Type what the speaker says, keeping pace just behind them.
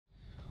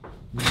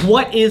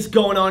What is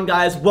going on,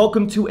 guys?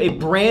 Welcome to a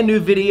brand new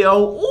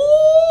video.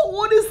 Ooh,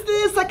 what is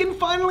this? I can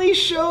finally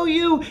show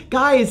you.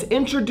 Guys,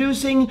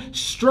 introducing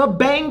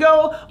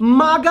Strabango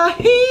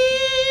Magahita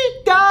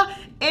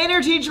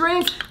energy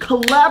drink,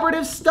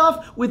 collaborative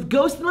stuff with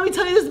Ghost. And let me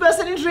tell you, this is the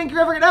best energy drink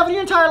you're ever gonna have in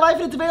your entire life,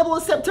 and it's available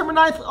September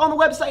 9th on the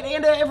website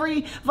and at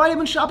every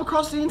vitamin shop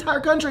across the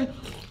entire country.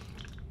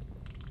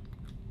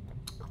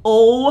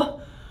 Oh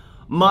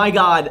my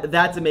God,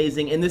 that's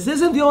amazing. And this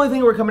isn't the only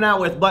thing we're coming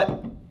out with,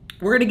 but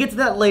we're gonna get to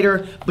that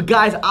later. But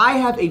guys, I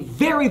have a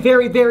very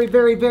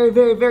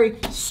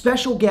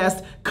special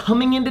guest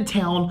coming into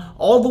town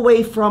all the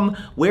way from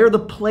where the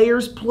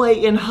players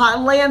play in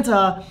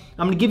Atlanta.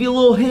 I'm gonna give you a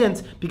little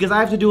hint because I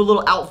have to do a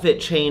little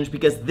outfit change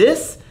because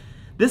this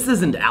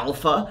isn't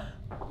alpha.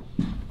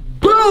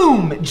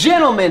 Boom!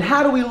 Gentlemen,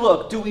 how do we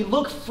look? Do we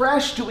look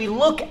fresh? Do we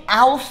look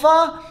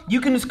alpha? You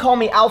can just call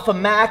me Alpha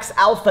Max,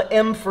 Alpha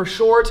M for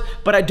short,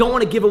 but I don't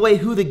want to give away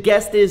who the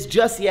guest is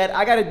just yet.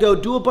 I gotta go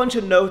do a bunch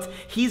of notes.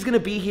 He's gonna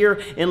be here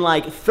in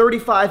like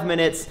 35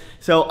 minutes,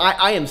 so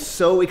I am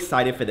so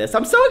excited for this.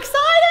 I'm so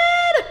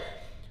excited!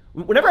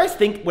 Whenever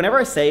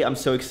I say I'm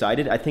so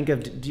excited, I think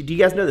of, do you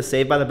guys know the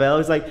Saved by the Bell?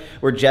 It's like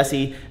where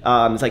Jessie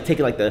is like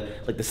taking like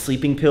the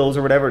sleeping pills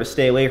or whatever to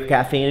stay away from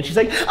caffeine, and she's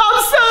like, I'm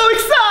so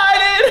excited!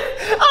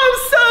 I'm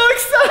so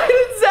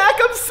excited, Zach,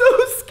 I'm so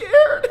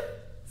scared.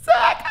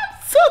 Zach, I'm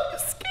so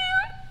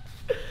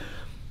scared.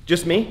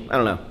 Just me? I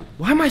don't know.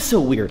 Why am I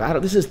so weird?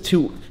 This is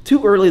too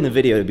early in the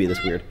video to be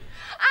this weird.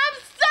 I'm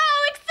so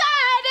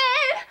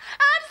excited!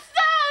 I'm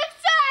so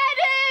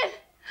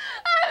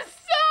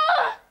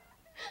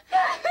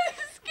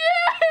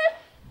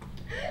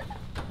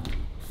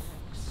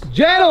scared!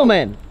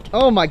 Gentlemen!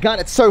 Oh my God,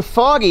 it's so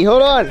foggy.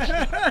 Hold on.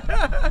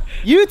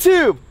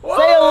 YouTube, Whoa.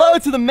 Say hello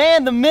to the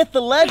man, the myth,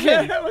 the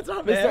legend. What's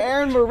up, man? Mr.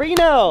 Aaron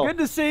Marino. Good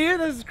to see you.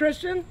 This is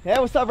Christian. Yeah,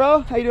 what's up,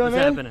 bro? How you doing, What's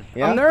man? happening?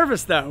 Yeah? I'm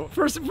nervous though.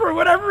 For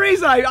whatever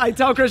reason, I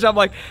tell Christian, I'm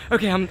like,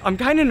 okay, I'm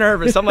kind of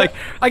nervous. I'm like,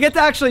 I get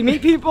to actually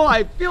meet people.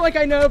 I feel like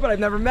I know, but I've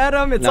never met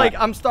them. It's like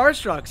I'm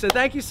starstruck. So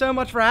thank you so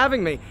much for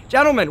having me,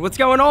 gentlemen. What's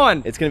going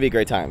on? It's gonna be a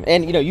great time.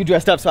 And you know, you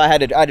dressed up, so I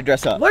had to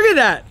dress up. Look at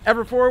that.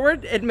 Ever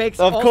forward. It makes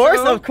Of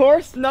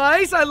course.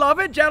 Nice. I love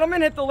it, gentlemen.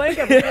 Hit the link.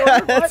 Yeah,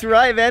 that's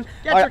right, man.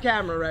 Get your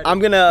camera ready. I'm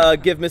gonna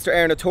give Mr.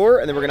 Aaron a tour,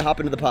 and then we're gonna hop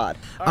into the pod.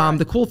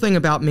 The cool thing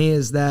about me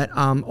is that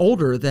I'm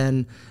older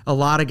than a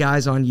lot of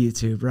guys on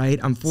YouTube, right?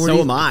 I'm 40.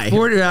 So am I.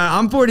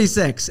 I'm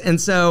 46,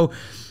 and so,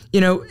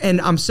 you know,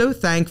 and I'm so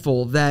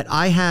thankful that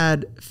I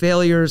had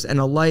failures and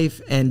a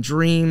life and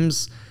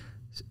dreams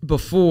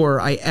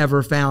before I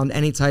ever found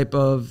any type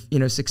of, you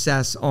know,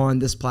 success on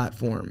this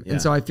platform. Yeah.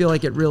 And so I feel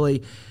like it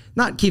really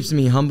not keeps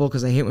me humble,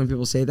 because I hate when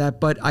people say that,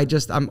 but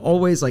I'm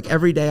always like,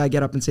 every day I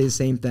get up and say the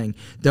same thing.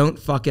 Don't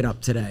fuck it up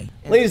today.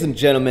 Ladies and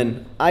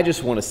gentlemen,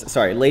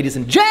 ladies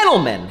and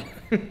gentlemen,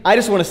 I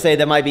just want to say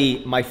that might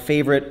be my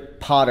favorite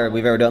Potter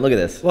we've ever done. Look at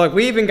this. Look,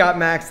 we even got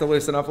Max to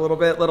loosen up a little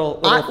bit.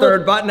 Little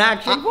third button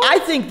action. I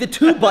think the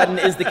 2 button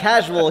is the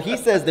casual. He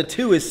says the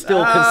 2 is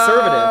still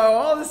conservative. Oh,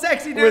 all the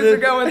sexy dudes are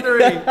going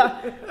 3.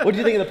 What do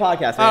you think of the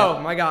podcast, man? Oh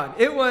my God,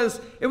 it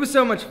was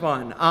so much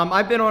fun.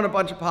 I've been on a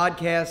bunch of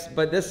podcasts,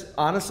 but this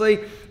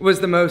honestly was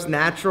the most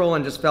natural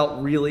and just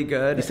felt really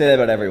good. You say that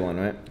about everyone,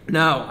 right?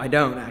 No, I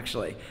don't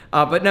actually.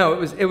 But no,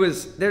 it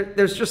was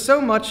there's just so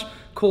much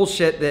cool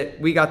shit that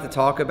we got to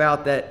talk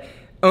about that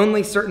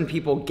only certain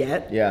people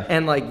get. Yeah.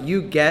 And like,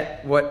 you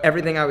get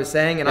everything I was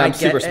saying, and I'm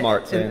super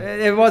smart, so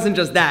it wasn't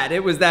just that.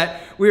 It was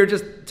that we were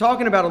just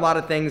talking about a lot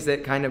of things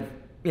that kind of,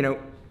 you know,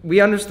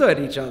 we understood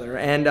each other,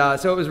 and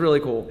so it was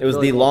really cool. It was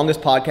the longest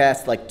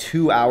podcast, like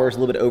 2 hours, a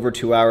little bit over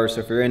 2 hours.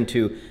 So if you're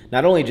into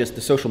not only just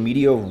the social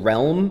media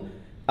realm,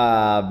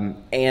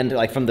 and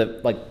like from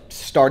the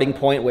starting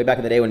point way back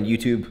in the day when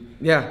YouTube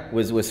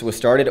was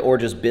started, or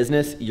just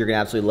business, you're gonna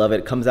absolutely love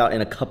it. It comes out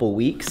in a couple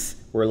weeks.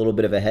 We're a little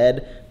bit of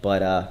ahead,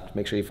 but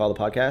make sure you follow the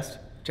podcast.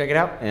 Check it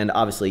out. And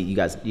obviously, you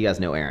guys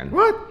know Aaron.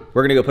 What?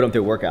 We're gonna go put him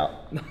through a workout.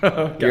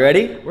 Okay. You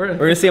ready? We're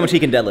gonna see how much he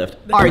can deadlift.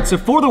 All right, so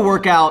for the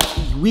workout,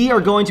 we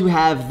are going to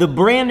have the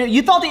brand new,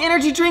 you thought the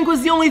energy drink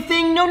was the only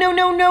thing? No.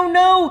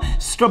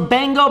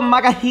 Strabango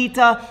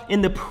Magahita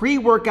in the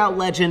pre-workout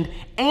legend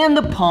and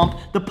the pump.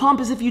 The pump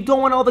is if you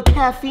don't want all the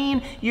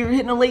caffeine, you're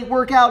hitting a late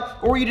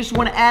workout, or you just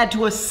want to add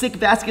to a sick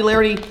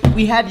vascularity,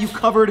 we have you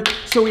covered.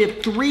 So we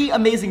have 3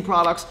 amazing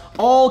products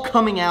all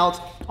coming out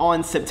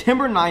on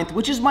September 9th,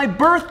 which is my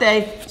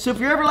birthday. So if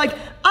you're ever like,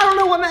 I don't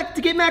know what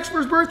to get Max for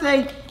his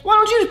birthday, why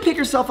don't you just pick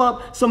yourself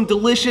up some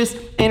delicious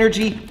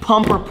energy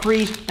pump or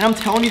pre? And I'm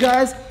telling you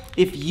guys,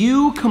 if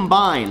you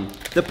combine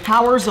the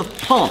powers of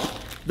pump,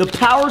 the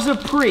powers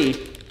of pre,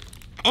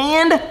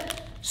 and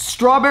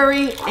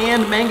strawberry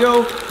and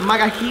mango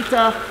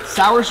Magahita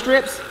sour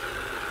strips,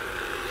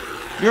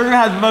 you're gonna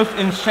have the most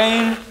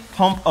insane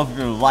pump of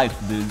your life,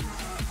 dude.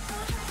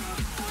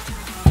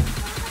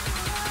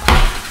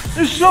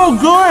 It's so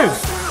good!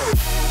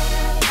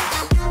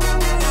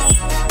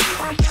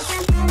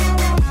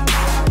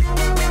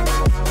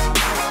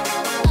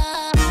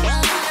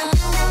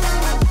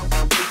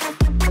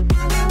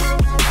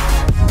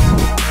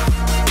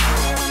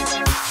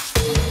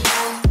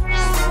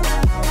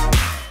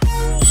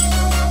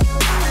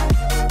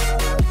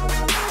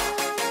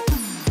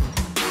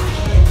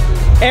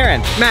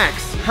 Aaron,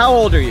 Max, how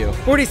old are you?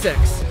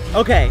 46.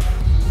 Okay,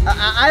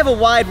 I have a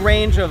wide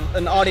range of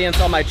an audience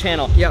on my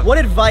channel. Yeah. What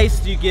advice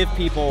do you give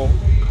people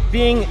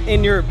being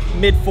in your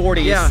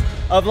mid-40s Yeah.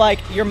 of like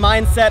your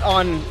mindset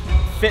on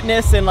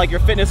fitness and like your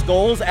fitness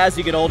goals as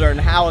you get older, and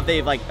how have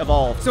they like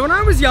evolved? So when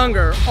I was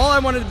younger, all I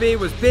wanted to be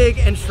was big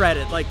and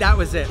shredded. Like that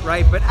was it,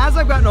 right? But as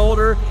I've gotten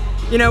older,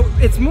 you know,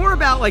 it's more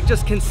about like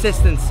just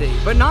consistency,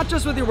 but not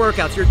just with your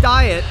workouts. Your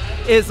diet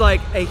is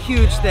like a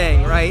huge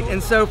thing, right?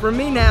 And so for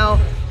me now,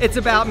 it's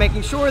about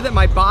making sure that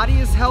my body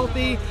is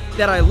healthy,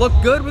 that I look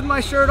good with my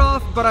shirt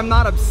off, but I'm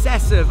not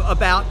obsessive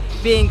about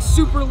being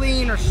super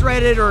lean or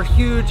shredded or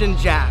huge and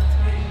jacked.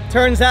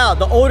 Turns out,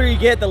 the older you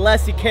get, the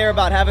less you care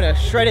about having a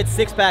shredded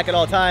six-pack at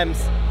all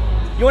times.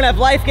 You want to have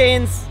life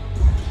gains,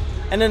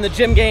 and then the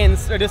gym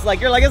gains are just like,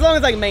 you're like, as long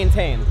as I can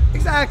maintain.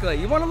 Exactly.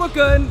 You want to look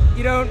good.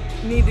 You don't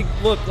need to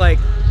look like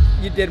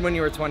you did when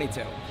you were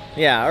 22.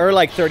 Yeah, or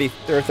like 30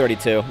 or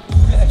 32.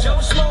 Joe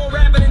Schmo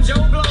rapping in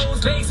Joe Blow's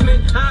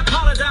basement. I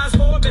apologize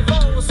for it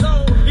before,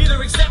 so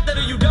either accept it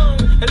or you don't,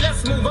 and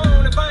let's move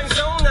on and find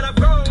shown that I've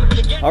grown.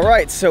 All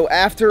right, so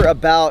after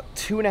about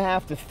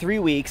 2.5 to 3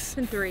 weeks,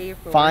 And 3 or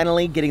 4.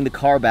 finally getting the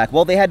car back.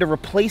 Well, they had to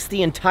replace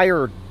the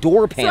entire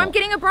door So panel. I'm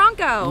getting a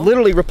Bronco.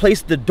 Literally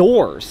replace the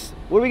doors.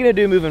 What are we gonna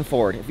do moving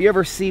forward? If you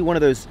ever see one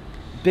of those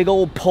big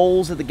old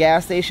poles at the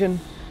gas station,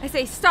 I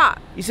say stop.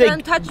 you say,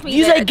 Don't touch me.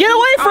 You say, get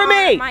away from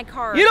me! My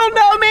car. You don't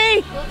know me!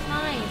 Looks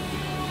nice.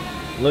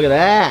 Look at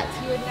that.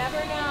 You would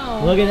never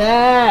know. Look at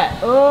that.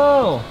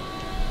 Oh.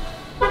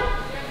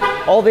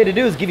 All they had to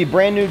do is give you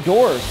brand new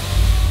doors.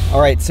 All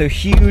right, so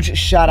huge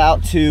shout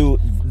out to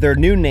their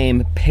new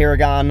name,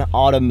 Paragon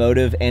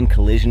Automotive and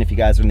Collision. If you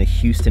guys are in the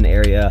Houston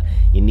area,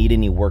 you need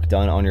any work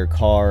done on your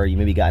car, you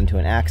maybe got into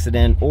an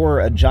accident,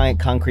 or a giant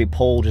concrete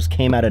pole just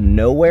came out of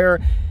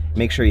nowhere,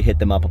 make sure you hit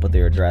them up. I'll put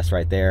their address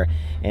right there.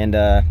 And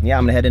yeah,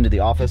 I'm gonna head into the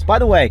office. By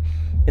the way,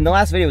 in the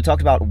last video, we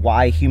talked about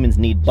why humans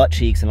need butt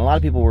cheeks, and a lot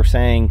of people were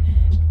saying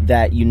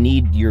that you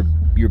need your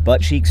butt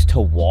cheeks to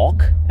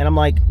walk. And I'm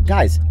like,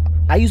 guys,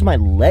 I use my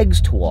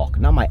legs to walk,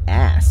 not my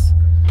ass.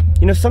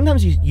 You know,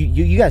 sometimes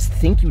you guys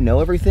think you know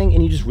everything,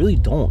 and you just really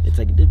don't. It's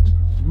like,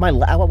 how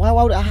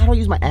do I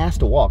use my ass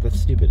to walk? That's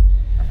stupid.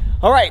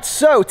 All right,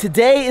 so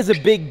today is a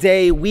big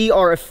day. We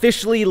are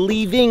officially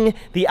leaving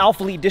the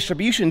Alpha Elite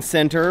Distribution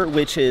Center,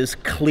 which is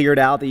cleared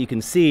out that you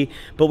can see,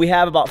 but we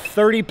have about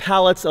 30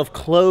 pallets of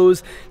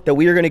clothes that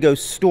we are gonna go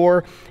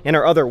store in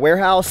our other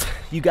warehouse.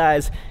 You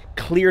guys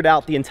cleared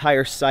out the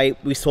entire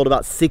site. We sold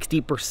about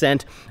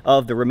 60%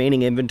 of the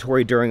remaining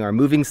inventory during our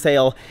moving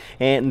sale,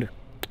 and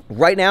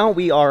right now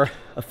we are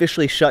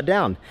officially shut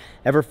down.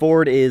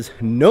 Everford is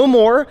no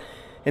more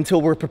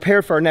until we're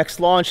prepared for our next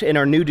launch in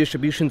our new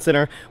distribution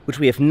center, which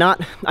we have not.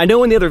 I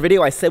know in the other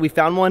video I said we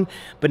found one,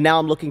 but now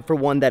I'm looking for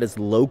one that is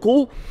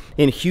local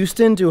in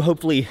Houston to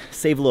hopefully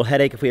save a little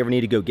headache if we ever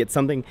need to go get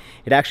something.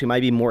 It actually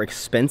might be more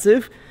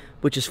expensive,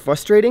 which is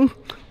frustrating,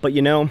 but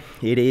you know,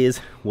 it is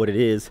what it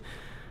is.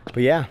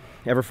 But yeah,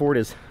 Everford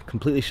is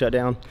completely shut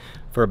down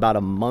for about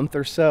a month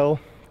or so.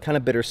 Kind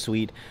of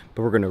bittersweet,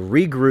 but we're gonna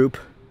regroup,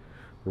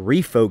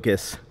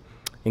 refocus,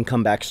 and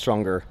come back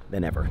stronger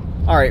than ever.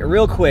 All right,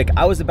 real quick,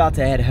 I was about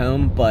to head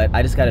home, but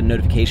I just got a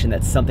notification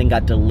that something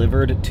got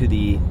delivered to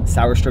the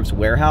Sour Strips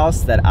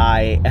warehouse that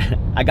I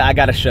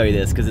gotta show you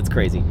this because it's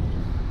crazy.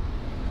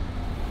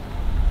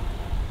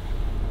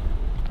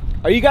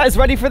 Are you guys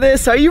ready for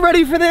this? Are you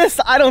ready for this?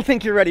 I don't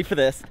think you're ready for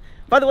this.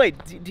 By the way,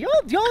 do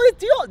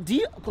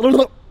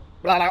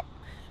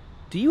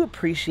you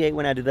appreciate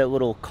when I do that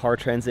little car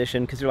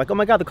transition? Because you're like, oh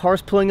my God, the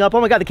car's pulling up.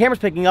 Oh my God, the camera's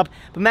picking up.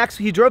 But Max,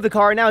 he drove the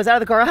car and now he's out of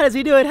the car. How does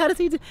he do it? How does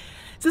he do it?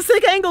 It's the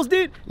sick angles,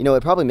 dude. You know,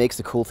 it probably makes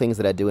the cool things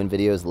that I do in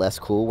videos less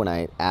cool when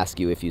I ask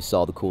you if you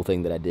saw the cool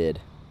thing that I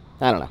did.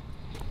 I don't know.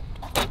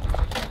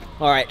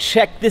 All right,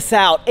 check this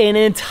out. An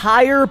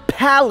entire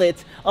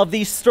pallet of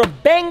these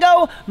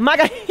Strabango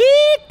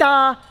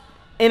Margarita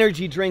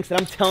energy drinks, and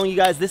I'm telling you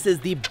guys, this is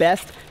the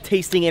best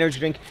tasting energy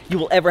drink you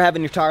will ever have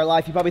in your entire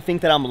life. You probably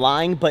think that I'm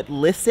lying, but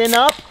listen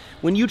up.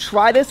 When you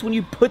try this, when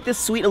you put this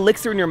sweet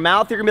elixir in your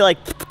mouth, you're gonna be like,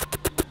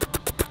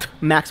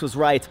 Max was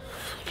right.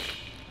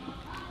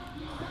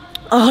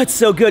 Oh, it's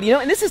so good. You know,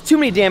 and this is too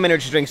many damn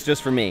energy drinks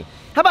just for me.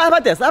 How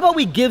about this? How about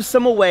we give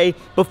some away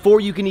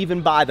before you can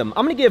even buy them?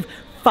 I'm gonna give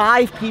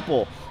 5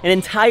 people an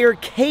entire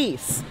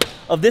case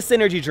of this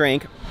energy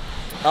drink.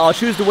 I'll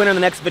choose the winner in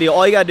the next video.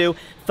 All you gotta do,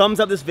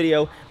 thumbs up this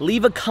video,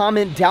 leave a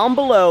comment down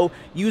below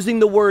using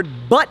the word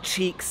butt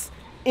cheeks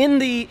in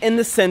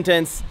the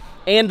sentence,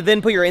 and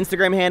then put your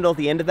Instagram handle at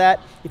the end of that.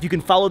 If you can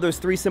follow those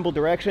 3 simple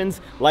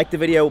directions, like the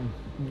video,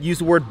 use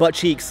the word butt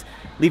cheeks,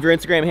 leave your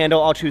Instagram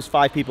handle, I'll choose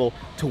 5 people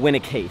to win a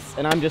case.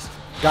 And I'm just,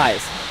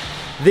 guys,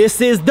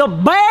 this is the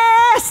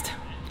best!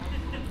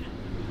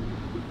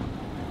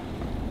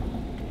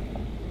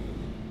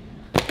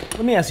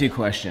 Let me ask you a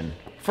question.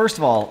 First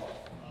of all,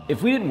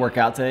 if we didn't work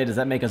out today, does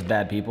that make us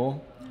bad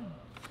people?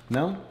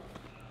 No?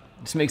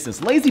 It just makes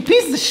us lazy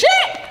pieces of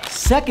shit!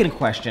 Second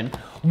question,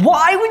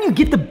 why when you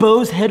get the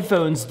Bose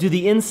headphones do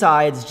the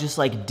insides just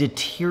like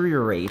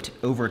deteriorate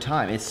over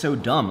time? It's so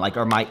dumb. Like,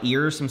 are my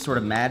ears some sort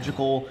of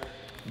magical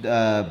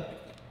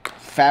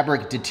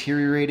fabric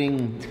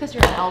deteriorating. It's because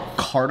you're an elf.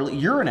 Cartilage.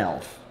 You're an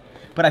elf.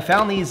 But I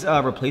found these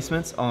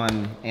replacements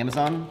on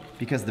Amazon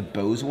because the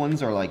Bose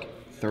ones are like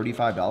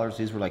 $35.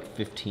 These were like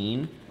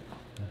 15.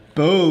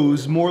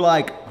 Bose, more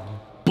like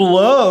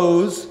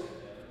blows.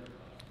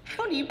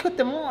 How do you put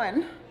them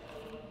on?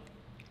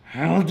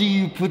 How do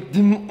you put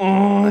them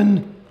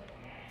on?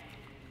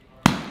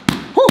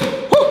 Woo, woo,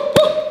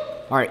 woo.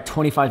 All right,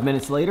 25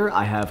 minutes later,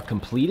 I have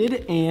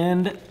completed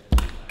and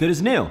good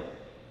as new.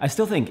 I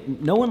still think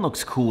no one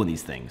looks cool in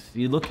these things.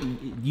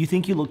 You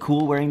think you look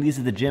cool wearing these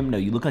at the gym? No,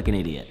 you look like an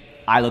idiot.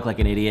 I look like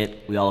an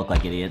idiot. We all look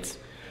like idiots.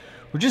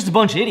 We're just a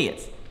bunch of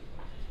idiots.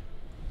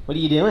 What are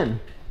you doing?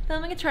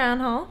 Filming a try-on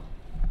haul.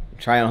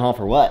 Try on haul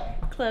for what?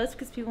 Clothes,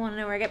 because people want to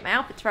know where I get my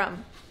outfits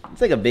from.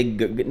 It's like a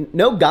big,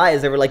 no guy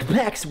is ever like,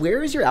 Max,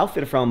 where is your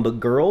outfit from? But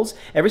girls,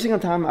 every single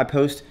time I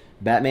post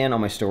Batman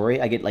on my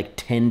story, I get like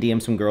 10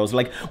 DMs from girls. They're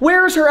like,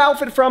 where's her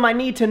outfit from? I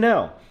need to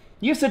know.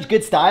 You have such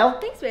good style.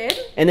 Thanks, babe.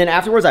 And then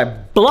afterwards, I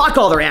block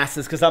all their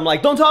asses because I'm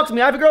like, don't talk to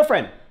me, I have a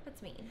girlfriend.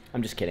 That's mean.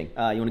 I'm just kidding. You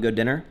want to go to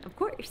dinner? Of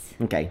course.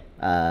 Okay,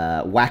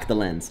 whack the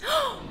lens.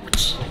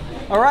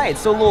 All right,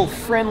 so a little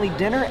friendly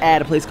dinner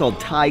at a place called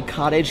Thai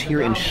Cottage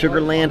here in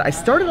Sugar Land. I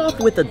started off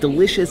with a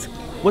delicious,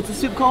 what's the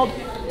soup called?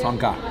 Tom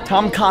Kha.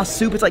 Tom Kha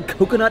soup. It's like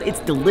coconut, it's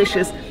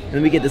delicious. And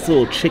then we get this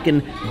little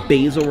chicken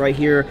basil right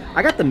here.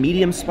 I got the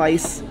medium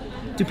spice.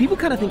 Do people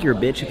kind of think you're a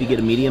bitch if you get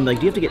a medium? Like,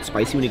 do you have to get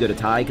spicy when you go to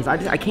Thai? Because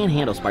I can't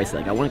handle spicy.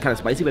 Like, I want it kind of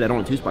spicy, but I don't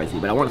want it too spicy.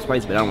 But I want it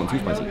spicy, but I don't want it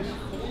too spicy.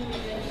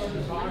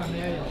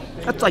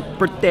 That's like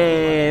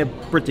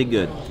pretty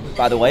good.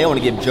 By the way, I want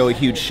to give Joe a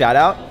huge shout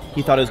out.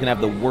 He thought it was going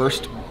to have the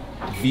worst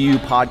view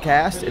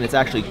podcast, and it's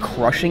actually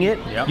crushing it.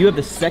 Yep. You have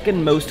the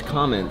second most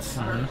comments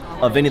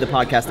of any of the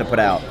podcasts I put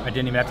out. I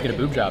didn't even have to get a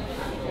boob job.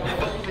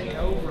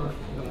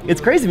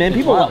 It's crazy, man.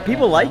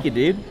 People like it,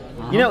 dude.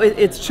 You know,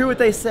 it's true what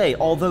they say.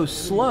 Although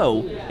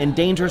slow and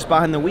dangerous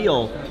behind the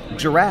wheel,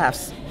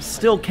 giraffes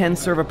still can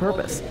serve a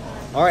purpose.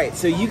 All right,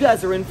 so you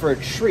guys are in for a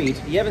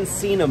treat. You haven't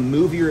seen a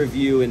movie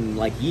review in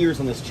like years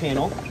on this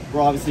channel.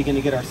 We're obviously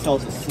gonna get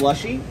ourselves a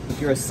slushie. If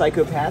you're a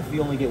psychopath,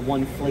 you only get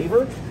one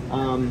flavor.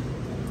 I'm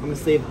gonna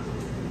save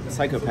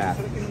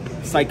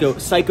psychopath. Psycho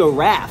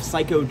giraffe.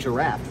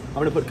 I'm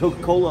gonna put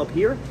Coca-Cola up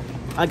here.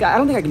 I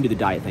don't think I can do the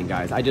diet thing,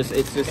 guys. I got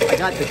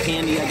the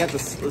candy, I got the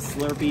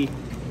Slurpee.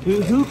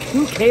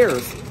 Who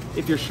cares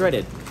if you're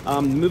shredded?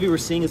 The movie we're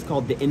seeing is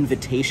called The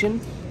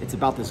Invitation. It's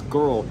about this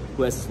girl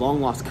who has this long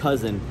lost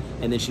cousin,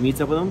 and then she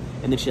meets up with him,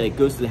 and then she like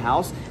goes to the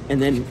house,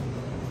 and then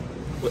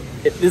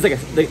there's like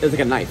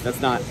a knife. It's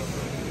not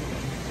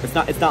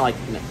like.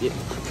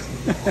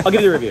 I'll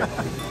give you the review.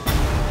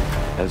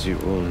 As you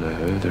all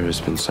know, there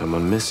has been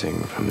someone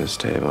missing from this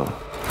table.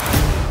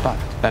 But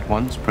that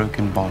once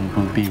broken bond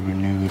will be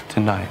renewed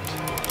tonight.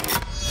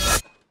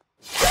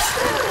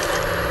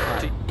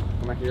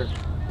 Come back here.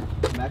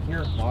 Come back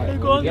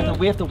here.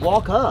 We have to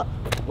walk up.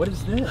 What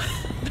is this?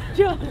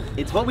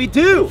 It's what we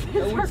do.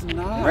 No, it's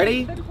not.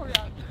 Ready?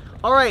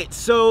 All right,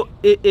 so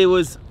it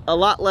was a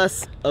lot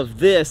less of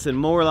this and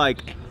more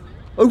like,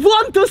 I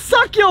want to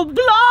suck your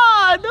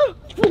blood.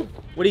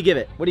 What do you give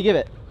it? What do you give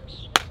it?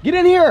 Get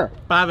in here.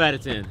 5 out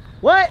of 10.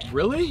 What?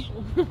 Really?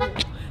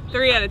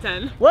 3 out of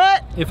 10.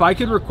 What? If I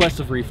could request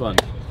a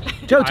refund.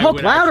 Joe, I talk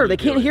would louder. actually They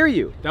can't do it. hear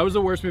you. That was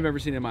the worst movie I've ever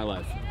seen in my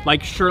life.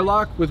 Like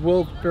Sherlock with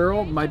Will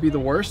Ferrell might be the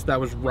worst. That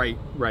was right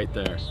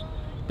there.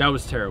 That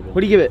was terrible.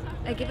 What do you give it?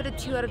 I give it a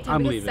 2 out of 10.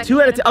 I'm because leaving. second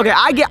 2 out of 10. and Okay,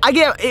 third- I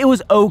get. It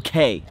was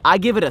okay. I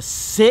give it a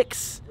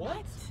 6. What?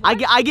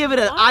 I give it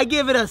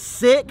a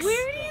 6.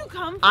 Where do you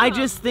come from? I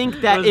just think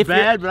That that was if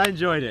bad, but I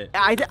enjoyed it.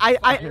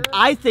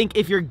 I think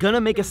if you're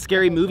gonna make a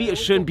scary movie, it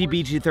shouldn't be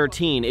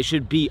PG-13. It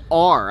should be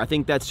R. I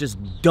think that's just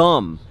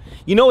dumb.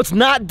 You know what's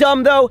not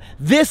dumb though?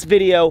 This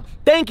video.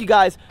 Thank you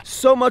guys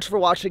so much for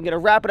watching. Gonna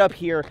wrap it up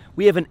here.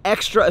 We have an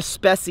extra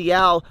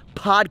especial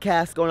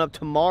podcast going up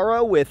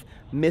tomorrow with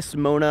Miss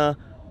Mona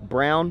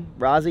Brown,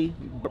 Rozzy.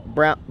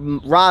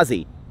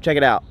 Check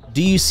it out.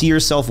 Do you see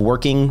yourself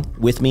working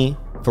with me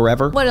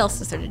forever? What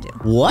else is there to do?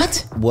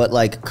 What? What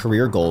like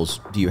career goals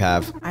do you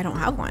have? I don't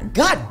have one.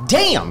 God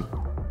damn!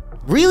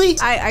 Really?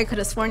 I could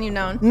have sworn you'd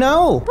known.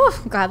 No.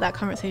 Oof, glad that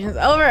conversation's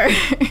over.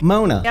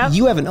 Mona, Yep.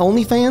 you have an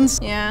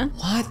OnlyFans? Yeah.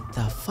 What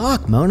the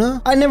fuck,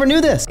 Mona? I never knew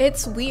this.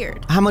 It's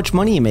weird. How much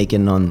money are you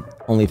making on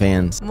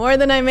OnlyFans? More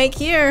than I make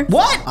here.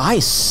 What? I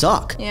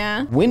suck.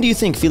 Yeah. When do you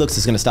think Felix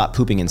is gonna stop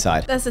pooping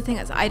inside? That's the thing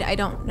is I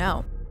don't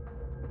know.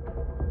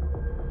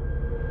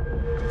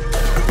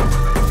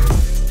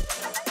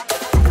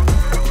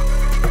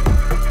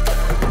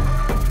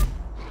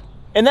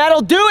 And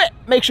that'll do it.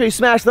 Make sure you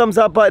smash the thumbs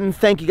up button.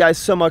 Thank you guys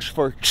so much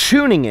for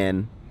tuning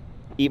in.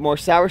 Eat more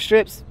sour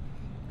strips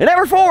and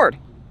ever forward.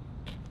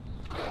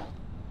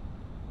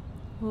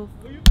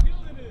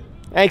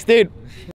 Thanks, dude.